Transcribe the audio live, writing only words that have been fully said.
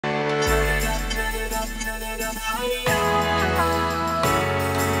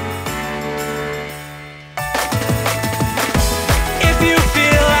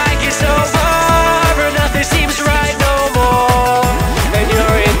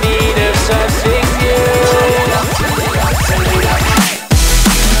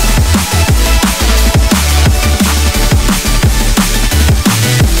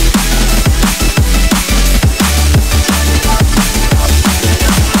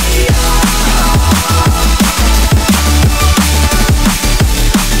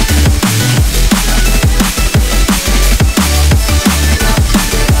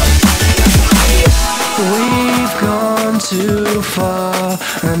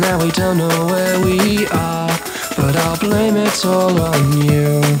now we don't know where we are, but I'll blame it all on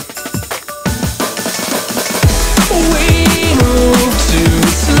you. We move too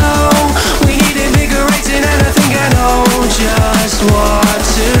slow, we need invigorating, and I think I know just what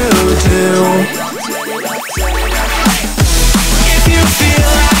to do. If you feel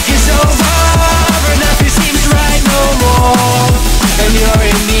like it's over and nothing seems right no more, and you're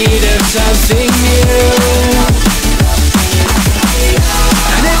in need of something new,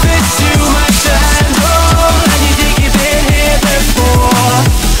 and if it's too much to handle and you think you've been here before,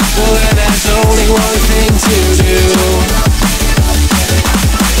 well then there's only one thing to do.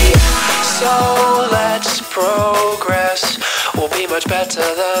 So let's progress, we'll be much better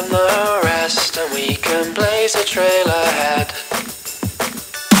than the rest, and we can blaze a trail ahead.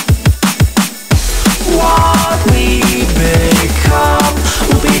 What we become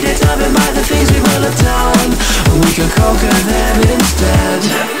will be determined by the things we will have done, and we can conquer them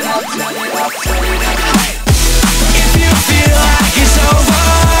instead.